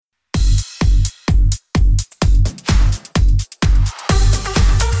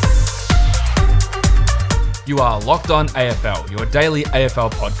You are Locked On AFL, your daily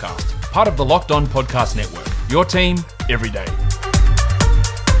AFL podcast, part of the Locked On Podcast Network. Your team every day.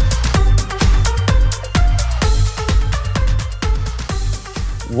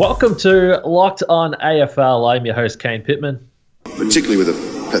 Welcome to Locked On AFL. I'm your host, Kane Pittman. Particularly with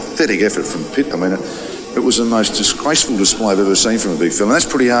a pathetic effort from Pitt. I mean, it was the most disgraceful display I've ever seen from a big fella. That's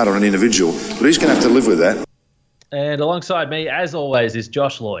pretty hard on an individual, but he's going to have to live with that. And alongside me, as always, is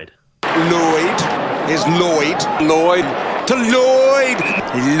Josh Lloyd. Lloyd is Lloyd. Lloyd to Lloyd.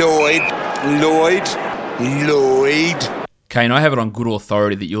 Lloyd. Kane, I have it on good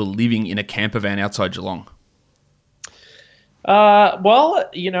authority that you're living in a camper van outside Geelong. Well,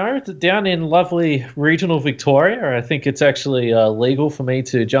 down in lovely regional Victoria, I think it's actually legal for me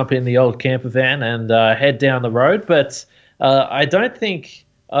to jump in the old camper van and head down the road. But I don't think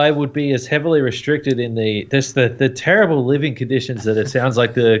I would be as heavily restricted in the terrible living conditions that it sounds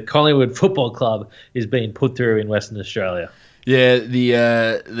like the Collingwood Football Club is being put through in Western Australia. Yeah,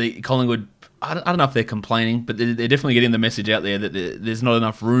 the Collingwood, I don't know if they're complaining, but they're definitely getting the message out there that there's not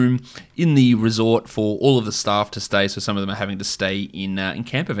enough room in the resort for all of the staff to stay, so some of them are having to stay in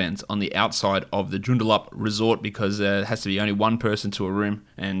camper vans on the outside of the Joondalup resort because it has to be only one person to a room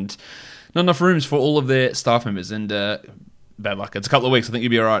and not enough rooms for all of their staff members. And bad luck. It's a couple of weeks. I think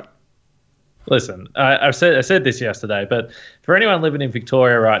you'll be all right. Listen, I said this yesterday, but for anyone living in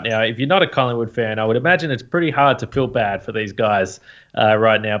Victoria right now, if you're not a Collingwood fan, I would imagine it's pretty hard to feel bad for these guys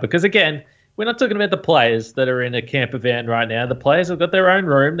right now because, again, we're not talking about the players that are in a camper van right now. The players have got their own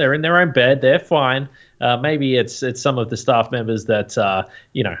room. They're in their own bed. They're fine. Maybe it's some of the staff members that,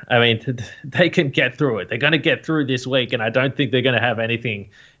 they can get through it. They're going to get through this week, and I don't think they're going to have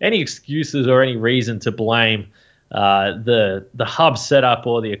any excuses or any reason to blame the hub setup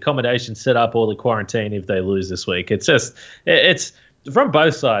or the accommodation setup or the quarantine if they lose this week. It's from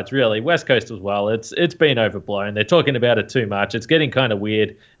both sides, really. West Coast as well. It's been overblown. They're talking about it too much. It's getting kind of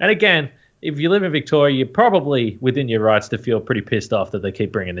weird. And again, if you live in Victoria, you're probably within your rights to feel pretty pissed off that they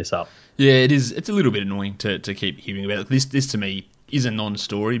keep bringing this up. Yeah, it is. It's a little bit annoying to keep hearing about it. This to me is a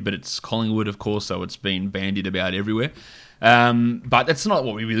non-story, but it's Collingwood, of course, so it's been bandied about everywhere. But that's not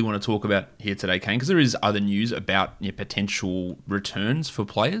what we really want to talk about here today, Kane, because there is other news about potential returns for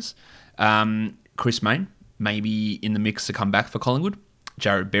players. Chris Mayne maybe in the mix to come back for Collingwood.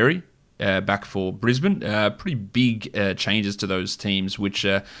 Jared Berry back for Brisbane. Pretty big changes to those teams, which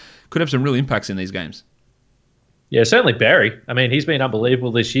could have some real impacts in these games. Yeah, certainly Berry. I mean, he's been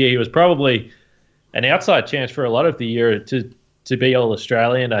unbelievable this year. He was probably an outside chance for a lot of the year to be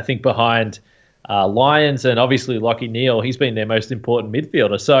All-Australian. I think behind Lyons and obviously Lachie Neale, he's been their most important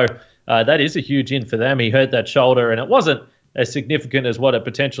midfielder. So that is a huge in for them. He hurt that shoulder, and it wasn't as significant as what it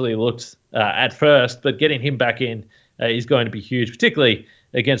potentially looked at first, but getting him back in is going to be huge, particularly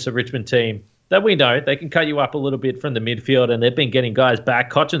against a Richmond team that we know they can cut you up a little bit from the midfield, and they've been getting guys back.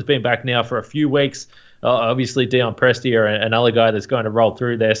 Cotchin's been back now for a few weeks. Obviously, Dion Prestia, another guy that's going to roll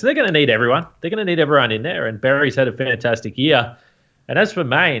through there. So they're going to need everyone. They're going to need everyone in there, and Berry's had a fantastic year. And as for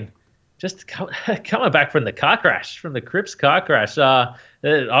Mayne, just coming back from the car crash, from the Cripps car crash,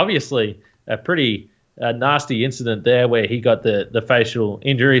 obviously a pretty nasty incident there where he got the facial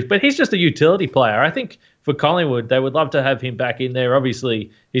injuries. But he's just a utility player. I think for Collingwood, they would love to have him back in there.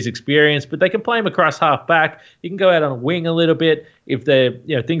 Obviously, he's experienced, but they can play him across half back. He can go out on a wing a little bit. If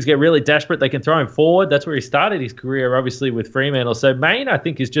things get really desperate, they can throw him forward. That's where he started his career, obviously, with Fremantle. So Mayne, I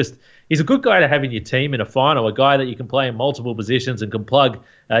think, he's a good guy to have in your team in a final, a guy that you can play in multiple positions and can plug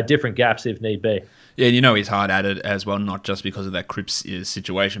different gaps if need be. Yeah, he's hard at it as well, not just because of that Cripps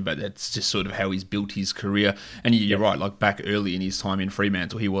situation, but that's just sort of how he's built his career. And you're right, like back early in his time in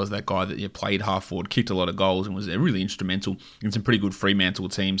Fremantle, he was that guy that played half forward, kicked a lot of goals, and was really instrumental in some pretty good Fremantle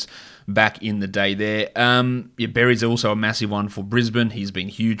teams back in the day there. Berry's also a massive one for Brisbane. He's been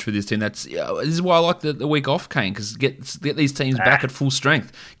huge for this team. This is why I like the week off, Kane, because get these teams back at full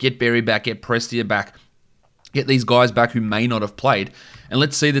strength. Get Berry back, get Prestia back. Get these guys back who may not have played, and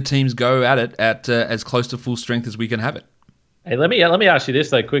let's see the teams go at it at as close to full strength as we can have it. Hey, let me ask you this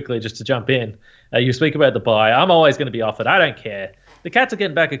though quickly, just to jump in. You speak about the bye. I'm always going to be off it. I don't care. The Cats are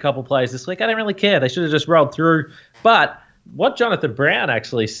getting back a couple players this week. I don't really care. They should have just rolled through. But what Jonathan Brown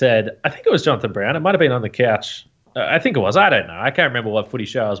actually said, I think it was Jonathan Brown. It might have been on the couch. I think it was. I don't know. I can't remember what footy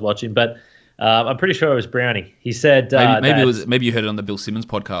show I was watching, but I'm pretty sure it was Brownie. He said maybe you heard it on the Bill Simmons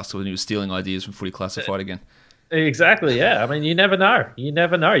podcast when he was stealing ideas from Footy Classified again. Exactly, yeah. I mean, you never know. You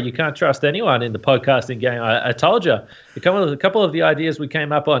never know. You can't trust anyone in the podcasting game. I told you. A couple of the ideas we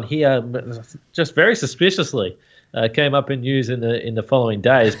came up on here, just very suspiciously, came up in news in the following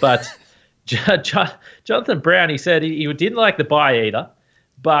days. But Jonathan Brown, he said he didn't like the bye either,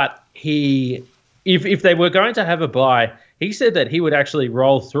 but he if they were going to have a bye, he said that he would actually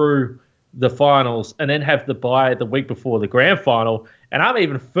roll through the finals and then have the bye the week before the grand final. And I'm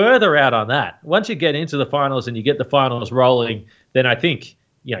even further out on that. Once you get into the finals and you get the finals rolling, then I think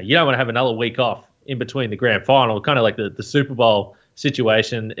you don't want to have another week off in between the grand final, kind of like the Super Bowl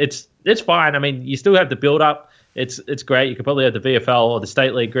situation. It's fine. I mean, you still have the build up. It's great. You could probably have the VFL or the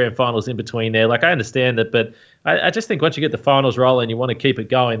State League grand finals in between there. Like, I understand that, but I just think once you get the finals rolling, you want to keep it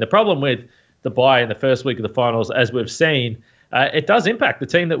going. The problem with the bye in the first week of the finals, as we've seen, it does impact the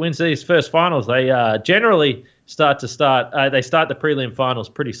team that wins these first finals. They generally start the prelim finals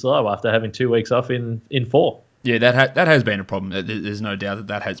pretty slow after having 2 weeks off in 4. Yeah, that has been a problem. There's no doubt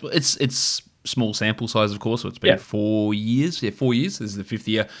that has. It's small sample size, of course. So it's been 4 years. Yeah, 4 years. This is the 5th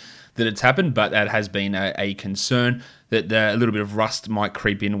year that it's happened, but that has been a concern that a little bit of rust might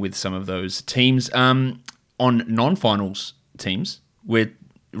creep in with some of those teams. On non-finals teams, we're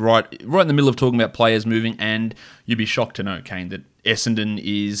right in the middle of talking about players moving, and you'd be shocked to know, Kane, that Essendon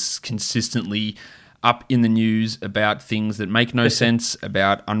is consistently up in the news about things that make no sense,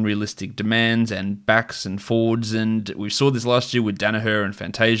 about unrealistic demands and backs and forwards. And we saw this last year with Danaher and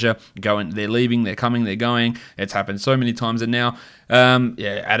Fantasia going, they're leaving, they're coming, they're going. It's happened so many times. And now,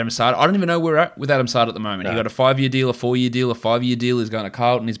 Adam Saad, I don't even know where we're at with Adam Saad at the moment. He got a 5-year deal, a 4-year deal, a 5-year deal. He's going to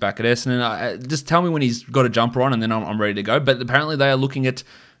Carlton, he's back at Essendon. Just tell me when he's got a jumper on and then I'm ready to go. But apparently they are looking at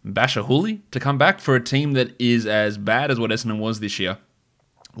Basher Hooley to come back for a team that is as bad as what Essendon was this year.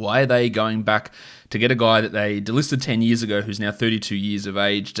 Why are they going back to get a guy that they delisted 10 years ago who's now 32 years of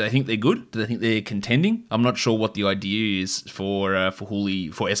age? Do they think they're good? Do they think they're contending? I'm not sure what the idea is for Hooley,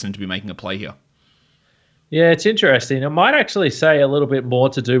 for Essendon to be making a play here. Yeah, it's interesting. It might actually say a little bit more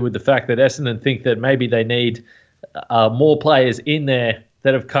to do with the fact that Essendon think that maybe they need more players in there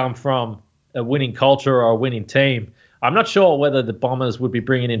that have come from a winning culture or a winning team. I'm not sure whether the Bombers would be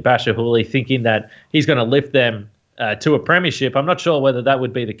bringing in Basher Hooley thinking that he's going to lift them to a premiership. I'm not sure whether that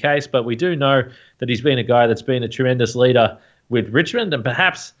would be the case, but we do know that he's been a guy that's been a tremendous leader with Richmond, and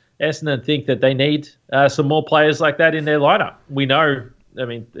perhaps Essendon think that they need some more players like that in their lineup. We know, I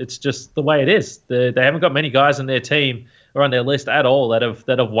mean, it's just the way it is. They haven't got many guys on their team or on their list at all that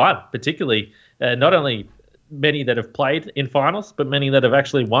have won, particularly not only many that have played in finals, but many that have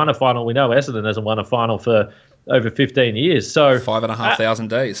actually won a final. We know Essendon hasn't won a final for over 15 years. So 5,500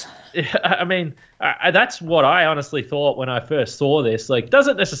 days. I mean, that's what I honestly thought when I first saw this. Like, does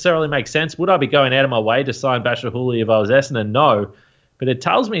it necessarily make sense? Would I be going out of my way to sign Basher Hooley if I was Essendon? No. But it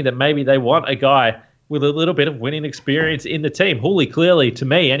tells me that maybe they want a guy with a little bit of winning experience in the team. Hooley clearly, to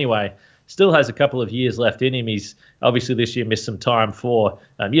me anyway, still has a couple of years left in him. He's obviously this year missed some time for,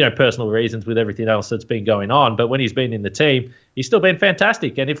 personal reasons with everything else that's been going on. But when he's been in the team, he's still been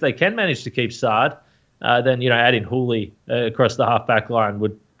fantastic. And if they can manage to keep Saad, then adding Hooley across the half-back line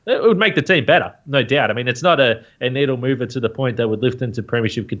would make the team better, no doubt. I mean, it's not a needle mover to the point that would lift them to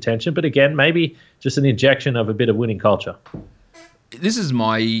premiership contention, but again, maybe just an injection of a bit of winning culture. This is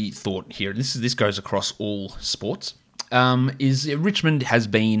my thought here. This goes across all sports. Is Richmond has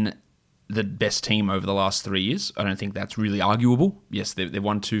been the best team over the last 3 years. I don't think that's really arguable. Yes, they've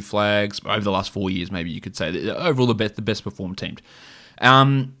won 2 flags over the last 4 years. Maybe you could say that overall the best performed team.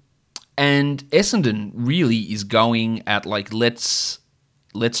 And Essendon really is going at let's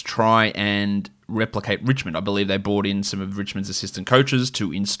try and replicate Richmond. I believe they brought in some of Richmond's assistant coaches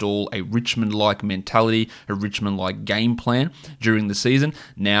to install a Richmond-like mentality, a Richmond-like game plan during the season.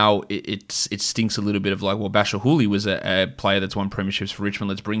 Now it stinks a little bit of Basher Hooley was a player that's won premierships for Richmond.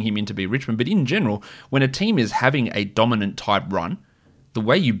 Let's bring him in to be Richmond. But in general, when a team is having a dominant type run, the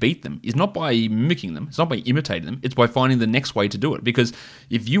way you beat them is not by mimicking them. It's not by imitating them. It's by finding the next way to do it. Because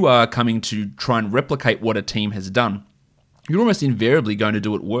if you are coming to try and replicate what a team has done, you're almost invariably going to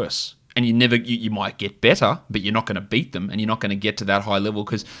do it worse. And you might get better, but you're not going to beat them, and you're not going to get to that high level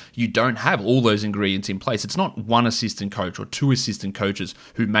because you don't have all those ingredients in place. It's not one assistant coach or 2 assistant coaches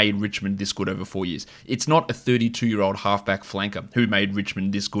who made Richmond this good over 4 years. It's not a 32-year-old halfback flanker who made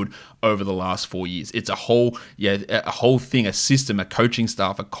Richmond this good over the last 4 years. It's a whole thing, a system, a coaching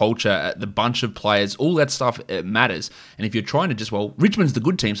staff, a culture, the bunch of players, all that stuff matters. And if you're trying to just, Richmond's the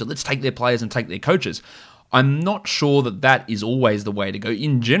good team, so let's take their players and take their coaches. I'm not sure that is always the way to go.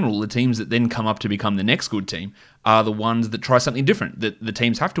 In general, the teams that then come up to become the next good team are the ones that try something different, that the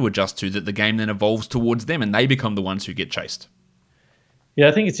teams have to adjust to, that the game then evolves towards them, and they become the ones who get chased. Yeah,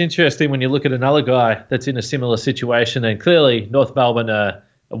 I think it's interesting when you look at another guy that's in a similar situation, and clearly North Melbourne are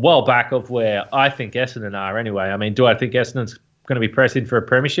well back of where I think Essendon are anyway. I mean, do I think Essendon's going to be pressing for a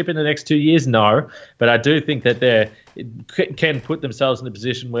premiership in the next 2 years? No, but I do think that they can put themselves in a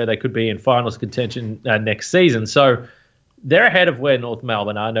position where they could be in finals contention next season. So they're ahead of where North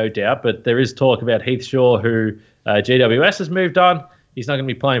Melbourne are, no doubt, but there is talk about Heath Shaw, who GWS has moved on. He's not going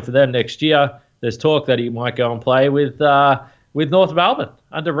to be playing for them next year. There's talk that he might go and play with North Melbourne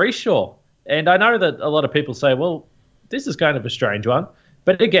under Reece Shaw. And I know that a lot of people say, well, this is kind of a strange one.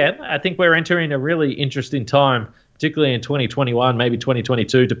 But again, I think we're entering a really interesting time, particularly in 2021, maybe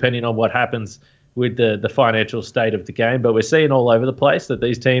 2022, depending on what happens with the financial state of the game. But we're seeing all over the place that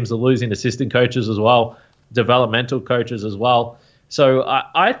these teams are losing assistant coaches as well, developmental coaches as well. So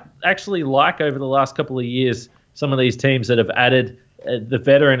I actually like over the last couple of years some of these teams that have added the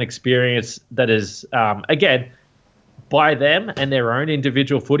veteran experience that is, again, by them and their own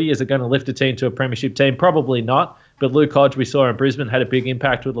individual footy. Is it going to lift a team to a premiership team? Probably not. But Luke Hodge, we saw in Brisbane, had a big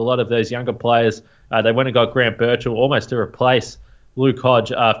impact with a lot of those younger players. They went and got Grant Birchall almost to replace Luke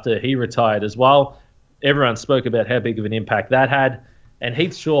Hodge after he retired as well. Everyone spoke about how big of an impact that had. And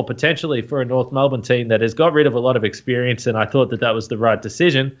Heath Shaw, potentially for a North Melbourne team that has got rid of a lot of experience, and I thought that was the right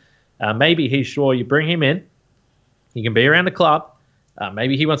decision. Maybe Heath Shaw, you bring him in, he can be around the club.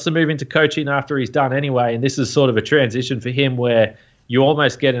 Maybe he wants to move into coaching after he's done anyway, and this is sort of a transition for him where you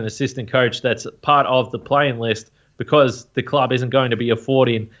almost get an assistant coach that's part of the playing list because the club isn't going to be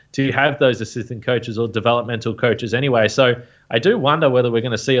affording to have those assistant coaches or developmental coaches anyway. So I do wonder whether we're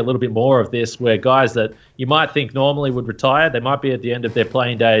going to see a little bit more of this where guys that you might think normally would retire, they might be at the end of their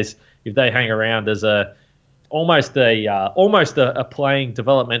playing days if they hang around as almost a playing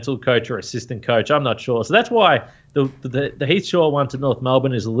developmental coach or assistant coach. I'm not sure. So that's why the Heath Shaw one to North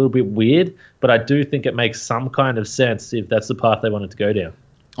Melbourne is a little bit weird, but I do think it makes some kind of sense if that's the path they wanted to go down.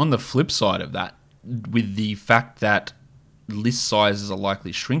 On the flip side of that, with the fact that list sizes are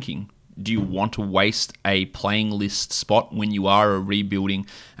likely shrinking, do you want to waste a playing list spot when you are a rebuilding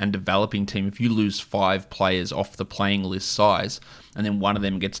and developing team? If you lose 5 players off the playing list size and then one of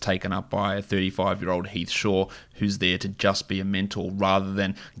them gets taken up by a 35-year-old Heath Shaw who's there to just be a mentor rather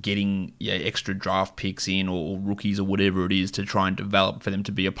than getting extra draft picks in or rookies or whatever it is to try and develop for them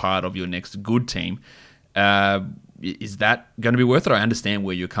to be a part of your next good team, is that going to be worth it? I understand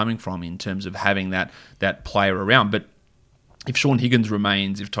where you're coming from in terms of having that player around, but if Sean Higgins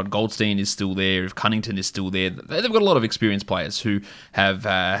remains, if Todd Goldstein is still there, if Cunnington is still there, they've got a lot of experienced players who have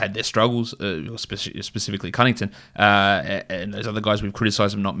had their struggles, specifically Cunnington, and those other guys we've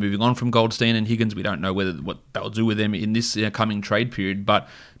criticised them not moving on from Goldstein and Higgins. We don't know what they'll do with them in this coming trade period, but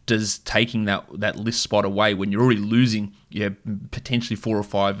does taking that list spot away when you're already losing potentially 4 or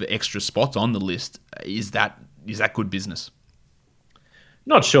 5 extra spots on the list, is that good business?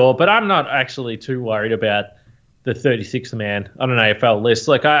 Not sure, but I'm not actually too worried about the 36th man on an AFL list.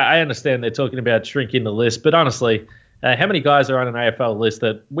 Like, I understand they're talking about shrinking the list, but honestly, how many guys are on an AFL list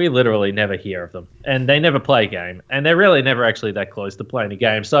that we literally never hear of them, and they never play a game, and they're really never actually that close to playing a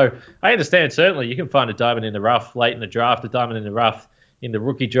game? So I understand, certainly, you can find a diamond in the rough late in the draft, a diamond in the rough in the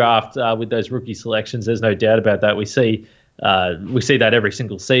rookie draft with those rookie selections. There's no doubt about that. We see that every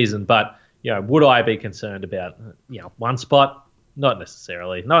single season, but would I be concerned about one spot? Not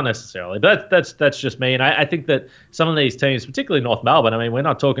necessarily. But that's just me. And I think that some of these teams, particularly North Melbourne, I mean, we're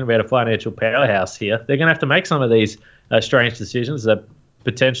not talking about a financial powerhouse here. They're going to have to make some of these strange decisions that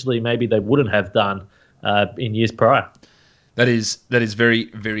potentially maybe they wouldn't have done in years prior. That is very,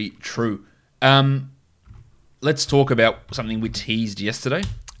 very true. Let's talk about something we teased yesterday,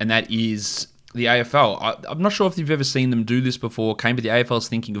 and that is the AFL. I'm not sure if you've ever seen them do this before, Kane, but the AFL's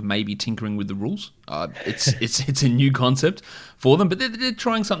thinking of maybe tinkering with the rules. It's a new concept for them, but they're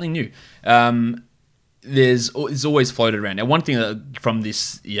trying something new. It's always floated around. Now, one thing from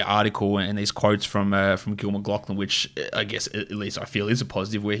this article and these quotes from Gil McLachlan, which I guess at least I feel is a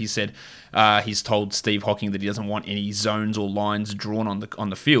positive, where he said he's told Steve Hocking that he doesn't want any zones or lines drawn on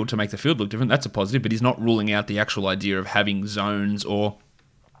the field to make the field look different. That's a positive, but he's not ruling out the actual idea of having zones or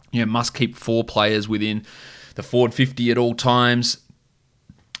must keep 4 players within the forward 50 at all times.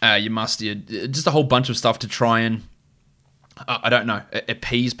 You must just a whole bunch of stuff to try and I don't know,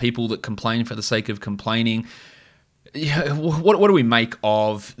 appease people that complain for the sake of complaining. What do we make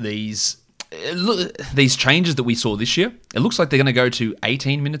of these changes that we saw this year? It looks like they're going to go to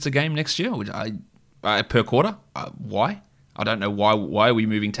 18 minutes a game next year, which per quarter. Why? I don't know why. Why are we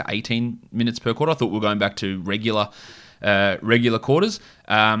moving to 18 minutes per quarter? I thought we were going back to regular quarters.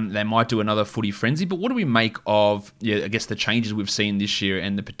 They might do another footy frenzy, but what do we make of I guess the changes we've seen this year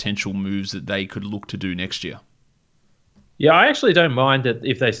and the potential moves that they could look to do next year? Yeah, I actually don't mind it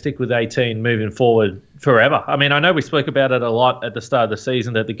if they stick with 18 moving forward forever. I mean, I know we spoke about it a lot at the start of the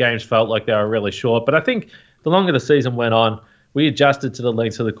season that the games felt like they were really short, but I think the longer the season went on, we adjusted to the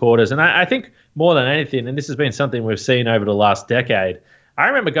lengths of the quarters. And I think more than anything, and this has been something we've seen over the last decade, I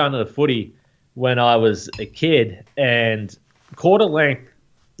remember going to the footy when I was a kid, and quarter length,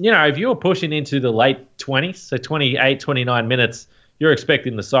 if you were pushing into the late 20s, so 28, 29 minutes, you're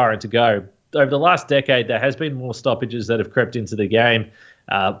expecting the siren to go. Over the last decade, there has been more stoppages that have crept into the game,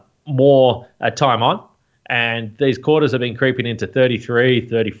 more time on, and these quarters have been creeping into 33,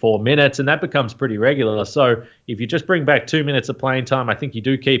 34 minutes, and that becomes pretty regular. So if you just bring back 2 minutes of playing time, I think you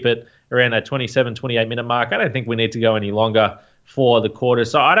do keep it around that 27, 28-minute mark. I don't think we need to go any longer for the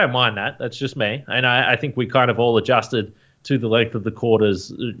quarters. So I don't mind that. That's just me. And I think we kind of all adjusted to the length of the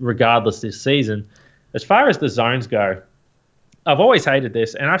quarters regardless this season. As far as the zones go, I've always hated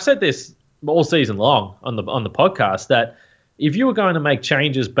this, and I've said this all season long on the podcast, that if you were going to make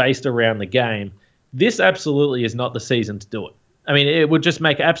changes based around the game, this absolutely is not the season to do it. I mean, it would just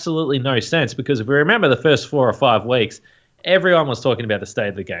make absolutely no sense, because if we remember the first 4 or 5 weeks, everyone was talking about the state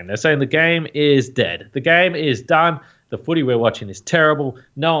of the game. They're saying the game is dead. The game is done. The footy we're watching is terrible.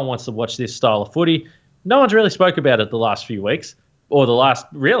 No one wants to watch this style of footy. No one's really spoke about it the last few weeks, or the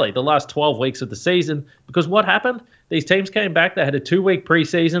last 12 weeks of the season, because what happened? These teams came back, they had a 2-week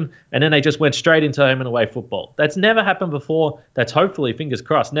preseason, and then they just went straight into home and away football. That's never happened before. That's hopefully, fingers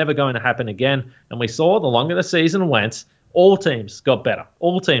crossed, never going to happen again. And we saw the longer the season went, all teams got better.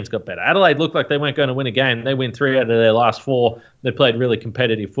 All teams got better. Adelaide looked like they weren't going to win a game. They win 3 out of their last 4. They played really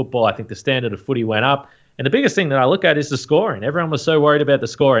competitive football. I think the standard of footy went up. And the biggest thing that I look at is the scoring. Everyone was so worried about the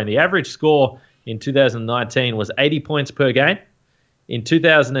scoring. The average score in 2019 was 80 points per game. In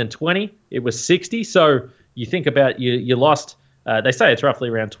 2020, it was 60. So you think about you lost, they say it's roughly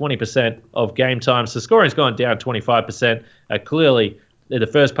around 20% of game time. So scoring's gone down 25%. Clearly, the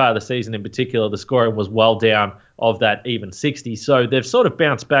first part of the season in particular, the scoring was well down of that even 60. So they've sort of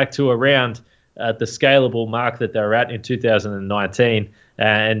bounced back to around the scalable mark that they were at in 2019.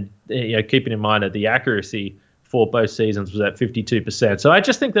 And keeping in mind that the accuracy for both seasons was at 52%. So I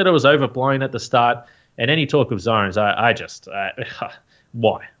just think that it was overblown at the start. And any talk of zones, why?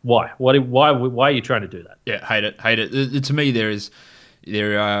 Why are you trying to do that? Yeah, hate it. To me,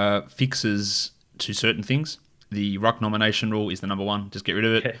 there are fixes to certain things. The ruck nomination rule is the number one. Just get rid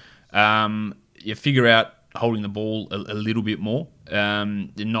of it. Okay. You figure out holding the ball a little bit more.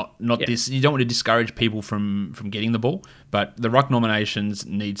 This. You don't want to discourage people from getting the ball, but the ruck nominations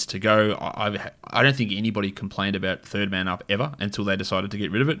needs to go. I don't think anybody complained about third man up ever until they decided to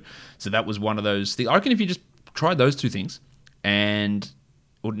get rid of it. So that was one of those things. I reckon if you just tried those two things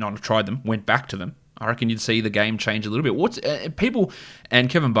or not tried them, went back to them, I reckon you'd see the game change a little bit. People, and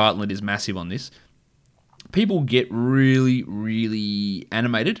Kevin Bartlett is massive on this, people get really, really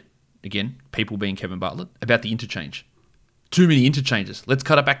animated, again, people being Kevin Bartlett, about the interchange. Too many interchanges. Let's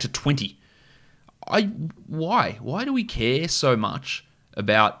cut it back to 20. Why? Why do we care so much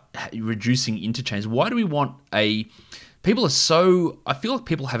about reducing interchange? Why do we want I feel like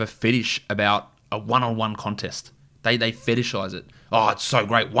people have a fetish about a one-on-one contest. They fetishize it. Oh, it's so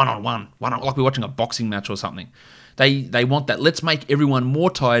great, one-on-one, like we're watching a boxing match or something. They want that. Let's make everyone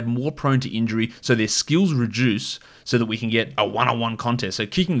more tired, more prone to injury, so their skills reduce so that we can get a one-on-one contest. So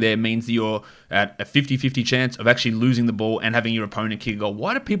kicking there means that you're at a 50-50 chance of actually losing the ball and having your opponent kick a goal.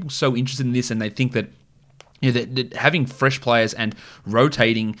 Why are people so interested in this, and they think that that having fresh players and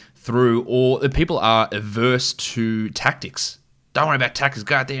rotating through, or that people are averse to tactics? Don't worry about tactics.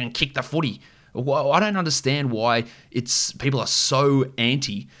 Go out there and kick the footy. Well, I don't understand why people are so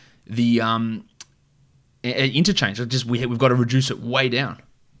anti the interchange. We've got to reduce it way down.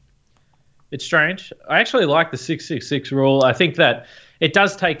 It's strange. I actually like the 666 rule. I think that it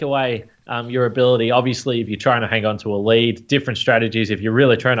does take away your ability. Obviously, if you're trying to hang on to a lead, different strategies. If you're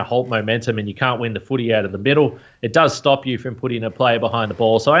really trying to halt momentum and you can't win the footy out of the middle, it does stop you from putting a player behind the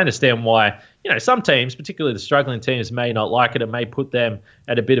ball. So I understand why some teams, particularly the struggling teams, may not like it. It may put them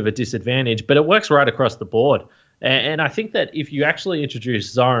at a bit of a disadvantage, but it works right across the board. And I think that if you actually introduce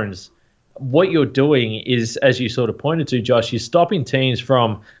zones, what you're doing is, as you sort of pointed to, Josh, you're stopping teams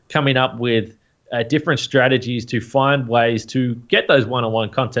from coming up with different strategies to find ways to get those one-on-one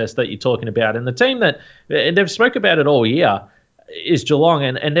contests that you're talking about. And the team that they've spoke about it all year is Geelong,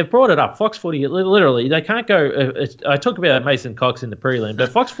 and they've brought it up. Fox Footy, literally, they can't go. I talk about Mason Cox in the prelim, but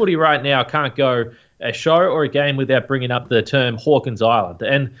Fox Footy right now can't go a show or a game without bringing up the term Hawkins Island.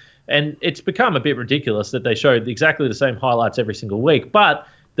 And it's become a bit ridiculous that they showed exactly the same highlights every single week. But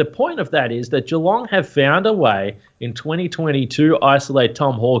the point of that is that Geelong have found a way in 2020 to isolate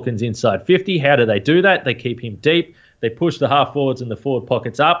Tom Hawkins inside 50. How do they do that? They keep him deep. They push the half forwards and the forward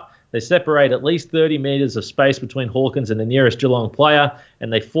pockets up. They separate at least 30 metres of space between Hawkins and the nearest Geelong player,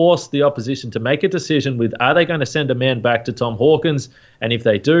 and they force the opposition to make a decision with, are they going to send a man back to Tom Hawkins? And if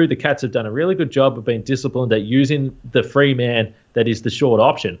they do, the Cats have done a really good job of being disciplined at using the free man that is the short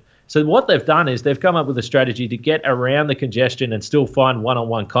option. So what they've done is they've come up with a strategy to get around the congestion and still find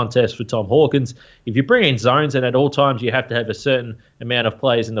one-on-one contests for Tom Hawkins. If you bring in zones and at all times you have to have a certain amount of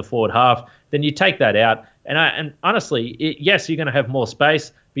players in the forward half, then you take that out. And honestly, yes, you're going to have more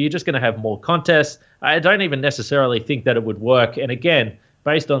space, but you're just going to have more contests. I don't even necessarily think that it would work. And again,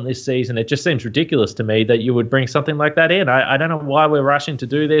 based on this season, it just seems ridiculous to me that you would bring something like that in. I don't know why we're rushing to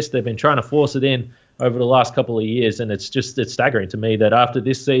do this. They've been trying to force it in over the last couple of years, and it's staggering to me that after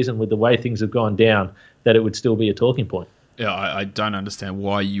this season, with the way things have gone down, that it would still be a talking point. Yeah, I don't understand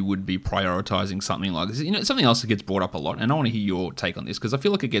why you would be prioritizing something like this. Something else that gets brought up a lot, and I want to hear your take on this, because I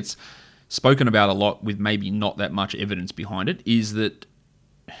feel like it gets spoken about a lot with maybe not that much evidence behind it, is that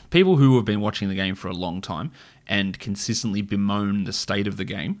people who have been watching the game for a long time and consistently bemoan the state of the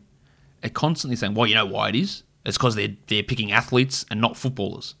game are constantly saying, well, you know why it is? It's because they're picking athletes and not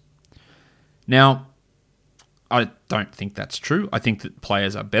footballers. Now, I don't think that's true. I think that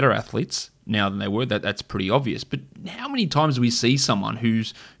players are better athletes now than they were. That's pretty obvious. But how many times do we see someone who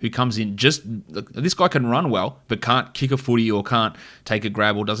comes in this guy can run well, but can't kick a footy or can't take a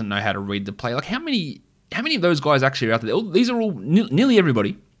grab or doesn't know how to read the play? Like how many of those guys actually are out there? These are all nearly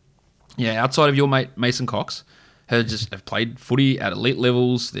everybody. Yeah, outside of your mate Mason Cox, have played footy at elite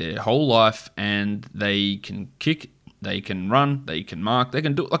levels their whole life, and they can kick, they can run, they can mark, they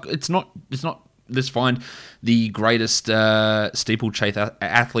can do. Like it's not. Let's find the greatest steeplechase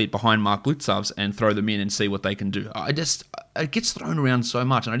athlete behind Mark Blicavs and throw them in and see what they can do. It gets thrown around so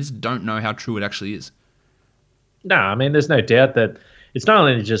much, and I just don't know how true it actually is. No, I mean, there's no doubt that it's not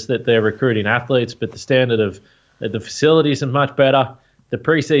only just that they're recruiting athletes, but the standard of the facilities are much better. The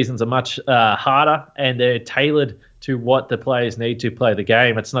preseasons are much harder, and they're tailored to what the players need to play the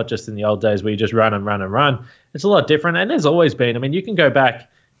game. It's not just in the old days where you just run and run and run. It's a lot different, and there's always been. I mean, you can go back.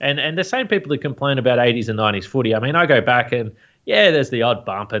 And the same people that complain about 80s and 90s footy, I mean, I go back and, yeah, there's the odd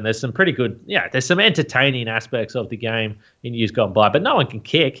bump and there's some pretty good, there's some entertaining aspects of the game in years gone by, but no one can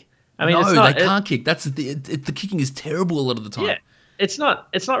kick. I mean, they can't kick. The kicking is terrible a lot of the time. Yeah, it's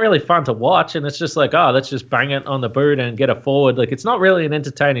not really fun to watch, and it's just like, let's just bang it on the boot and get it forward. Like, it's not really an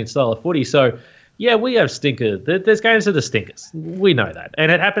entertaining style of footy. So, yeah, we have stinkers. There's games that are stinkers. We know that.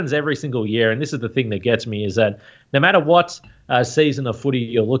 And it happens every single year. And this is the thing that gets me is that no matter what season of footy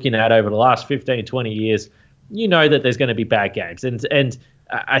you're looking at over the last 15, 20 years, you know that there's going to be bad games. And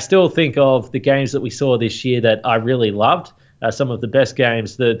I still think of the games that we saw this year that I really loved. Some of the best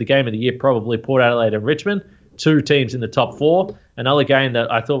games. The game of the year, probably Port Adelaide and Richmond. 2 teams in the top 4. Another game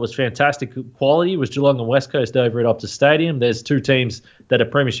that I thought was fantastic quality was Geelong and West Coast over at Optus Stadium. There's 2 teams that are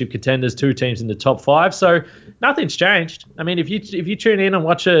premiership contenders, 2 teams in the top 5. So nothing's changed. I mean, if you tune in and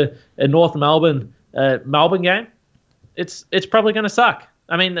watch a North Melbourne game, it's probably going to suck.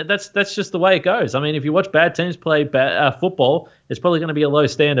 I mean, that's just the way it goes. I mean, if you watch bad teams play football, it's probably going to be a low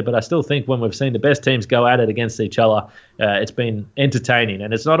standard. But I still think when we've seen the best teams go at it against each other, it's been entertaining.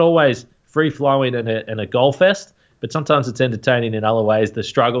 And it's not always free-flowing and a goal fest, but sometimes it's entertaining in other ways, the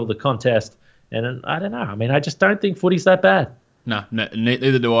struggle, the contest, and I don't know. I mean, I just don't think footy's that bad. No,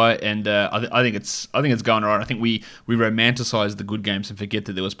 neither do I, and I think it's going right. I think we romanticise the good games and forget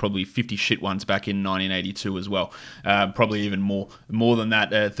that there was probably 50 shit ones back in 1982 as well. Probably even more than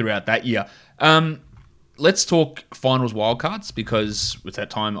that throughout that year. Let's talk finals wildcards, because it's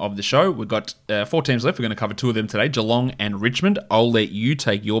that time of the show. We've got 4 teams left. We're going to cover 2 of them today, Geelong and Richmond. I'll let you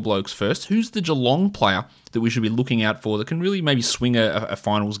take your blokes first. Who's the Geelong player that we should be looking out for that can really maybe swing a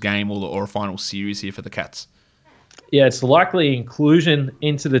finals game or a final series here for the Cats? Yeah, it's likely inclusion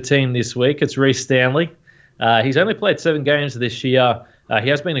into the team this week. It's Rhys Stanley. He's only played 7 games this year. He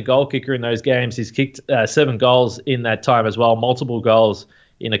has been a goal kicker in those games. He's kicked 7 goals in that time as well, multiple goals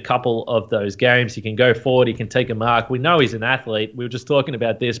in a couple of those games. He can go forward. He can take a mark. We know he's an athlete. We were just talking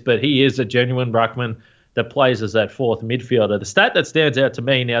about this, but he is a genuine ruckman that plays as that 4th midfielder. The stat that stands out to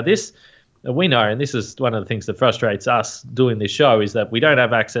me, now this, we know, and this is one of the things that frustrates us doing this show, is that we don't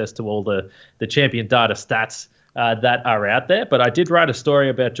have access to all the champion data stats that are out there. But I did write a story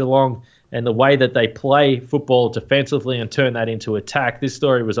about Geelong and the way that they play football defensively and turn that into attack. This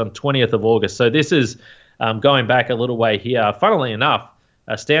story was on 20th of August. So this is going back a little way here. Funnily enough,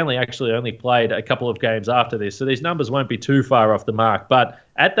 Stanley actually only played a couple of games after this, so these numbers won't be too far off the mark. But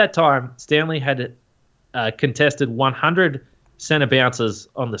at that time, Stanley had contested 100 centre bounces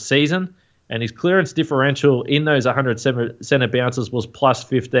on the season, and his clearance differential in those 100 centre bounces was plus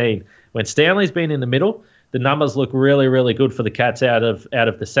 15. When Stanley's been in the middle, the numbers look really, really good for the Cats out of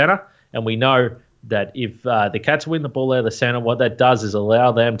the centre, and we know that if the Cats win the ball out of the centre, what that does is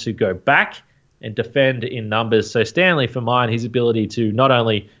allow them to go back and defend in numbers. So Stanley, for mine, his ability to not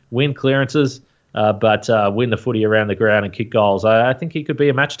only win clearances, but win the footy around the ground and kick goals. I think he could be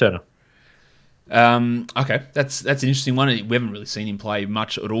a match turner. Okay, that's an interesting one. We haven't really seen him play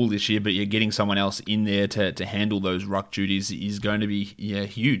much at all this year, but you're getting someone else in there to handle those ruck duties is going to be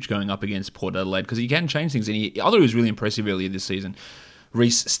huge going up against Port Adelaide, because he can change things. And I thought he was really impressive earlier this season.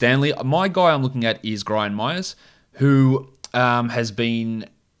 Reece Stanley. My guy I'm looking at is Brian Myers, who has been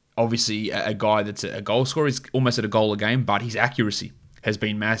obviously a guy that's a goal scorer. He's almost at a goal a game, but his accuracy has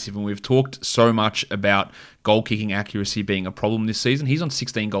been massive, and we've talked so much about goal-kicking accuracy being a problem this season. He's on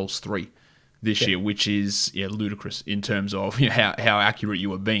 16 goals 3 this year, which is ludicrous in terms of how accurate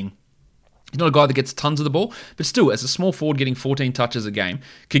you are being. He's not a guy that gets tons of the ball, but still, as a small forward, getting 14 touches a game,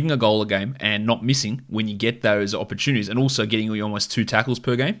 kicking a goal a game, and not missing when you get those opportunities, and also getting almost 2 tackles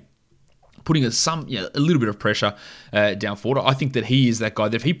per game, putting a little bit of pressure down forward. I think that he is that guy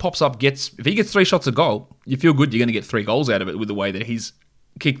that if he pops up, if he gets 3 shots a goal, you feel good you're going to get 3 goals out of it with the way that he's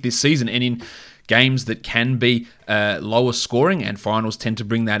kicked this season. And in games that can be lower scoring, and finals tend to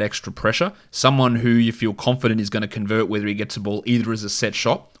bring that extra pressure, someone who you feel confident is going to convert, whether he gets the ball either as a set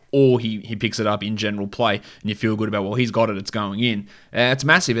shot or he picks it up in general play, and you feel good about, well, he's got it, it's going in. It's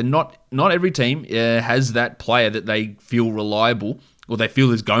massive, and not every team has that player that they feel reliable, or they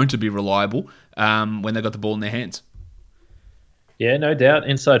feel is going to be reliable when they've got the ball in their hands. Yeah, no doubt.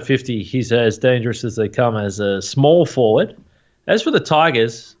 Inside 50, he's as dangerous as they come as a small forward. As for the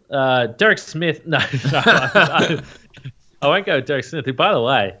Tigers, Derek Smith... No, I won't go with Derek Smith, who, by the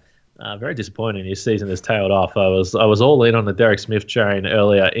way, very disappointing his season has tailed off. I was all in on the Derek Smith train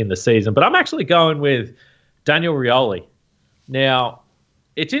earlier in the season, but I'm actually going with Daniel Rioli. Now,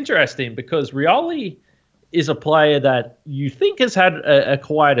 it's interesting because Rioli is a player that you think has had a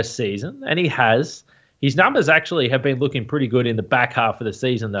quieter season, and he has. His numbers actually have been looking pretty good in the back half of the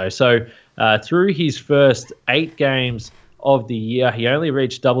season, though. So through his first 8 games of the year, he only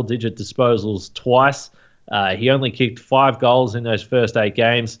reached double-digit disposals twice. He only kicked 5 goals in those first 8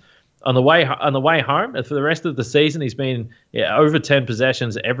 games. On the way home, for the rest of the season, he's been over 10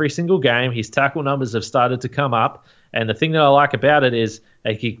 possessions every single game. His tackle numbers have started to come up, and the thing that I like about it is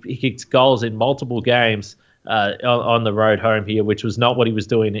he kicked goals in multiple games on the road home here, which was not what he was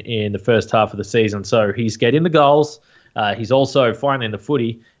doing in the first half of the season. So he's getting the goals. He's also finding the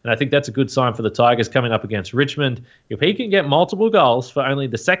footy, and I think that's a good sign for the Tigers coming up against Richmond. If he can get multiple goals for only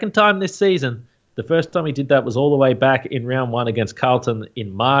the second time this season, the first time he did that was all the way back in round 1 against Carlton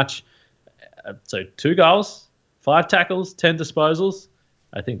in March. So 2 goals, 5 tackles, 10 disposals.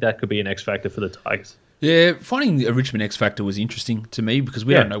 I think that could be an X factor for the Tigers. Yeah, finding a Richmond X factor was interesting to me because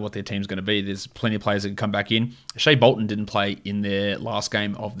we don't know what their team's going to be. There's plenty of players that can come back in. Shea Bolton didn't play in their last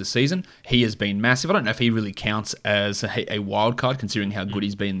game of the season. He has been massive. I don't know if he really counts as a wild card considering how good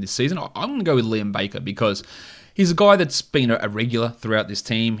he's been this season. I'm going to go with Liam Baker because he's a guy that's been a regular throughout this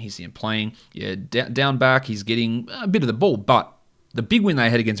team. He's playing down back. He's getting a bit of the ball, but the big win they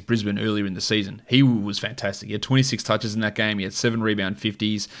had against Brisbane earlier in the season, he was fantastic. He had 26 touches in that game. He had 7 rebound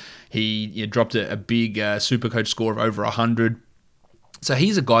 50s. He dropped a big Supercoach score of over 100. So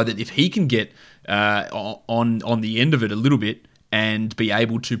he's a guy that if he can get on the end of it a little bit and be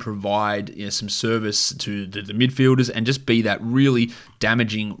able to provide some service to the midfielders and just be that really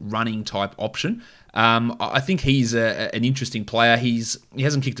damaging running type option, I think he's an interesting player. He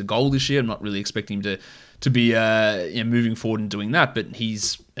hasn't kicked a goal this year. I'm not really expecting him to be moving forward and doing that, but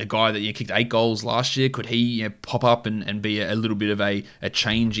he's a guy that kicked 8 goals last year. Could he pop up and be a little bit of a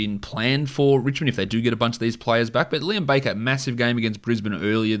change in plan for Richmond if they do get a bunch of these players back? But Liam Baker, massive game against Brisbane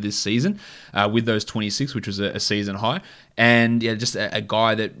earlier this season with those 26, which was a season high, and just a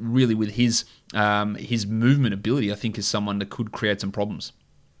guy that really with his movement ability, I think is someone that could create some problems.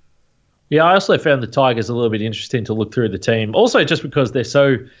 Yeah, I also found the Tigers a little bit interesting to look through the team. Also, just because they're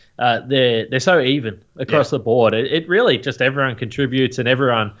so even across the board. It really just everyone contributes, and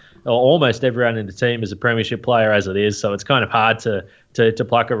everyone, or almost everyone in the team, is a premiership player as it is. So it's kind of hard to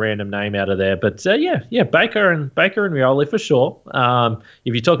pluck a random name out of there. But Baker and Rioli for sure.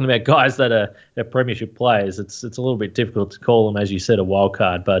 If you're talking about guys that are premiership players, it's a little bit difficult to call them, as you said, a wild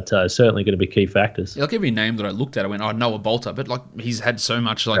card. But certainly going to be key factors. Like every name that I looked at, I went, Noah Bolter, but like he's had so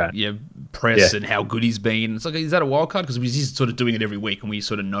much press and how good he's been. It's like, is that a wild card? Because he's sort of doing it every week, and we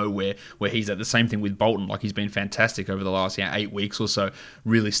sort of know where he's at. The same thing with Bolton. Like he's been fantastic over the last 8 weeks or so,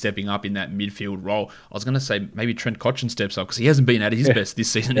 really stepping up in that midfield role. I was going to say maybe Trent Cotchin steps up because he hasn't been at his best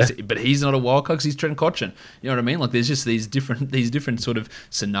this season, but he's not a wild card because he's Trent Cotchin. You know what I mean? Like there's just these different sort of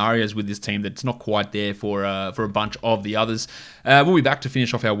scenarios with this team that's not quite there for a bunch of the others. We'll be back to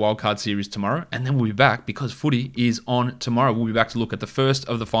finish off our wild card series tomorrow, and then we'll be back because footy is on tomorrow. We'll be back to look at the first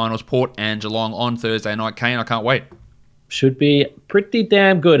of the finals, Port and Geelong on Thursday night. Kane, I can't wait. should be pretty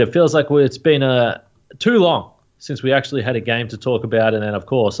damn good. It feels like it's been too long since we actually had a game to talk about, and then, of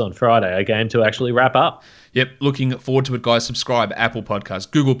course, on Friday, a game to actually wrap up. Yep, looking forward to it, guys. Subscribe, Apple Podcasts,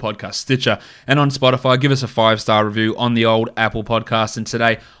 Google Podcasts, Stitcher, and on Spotify. Give us a 5-star review on the old Apple Podcast. And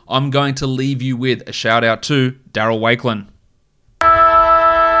today, I'm going to leave you with a shout-out to Daryl Wakelin.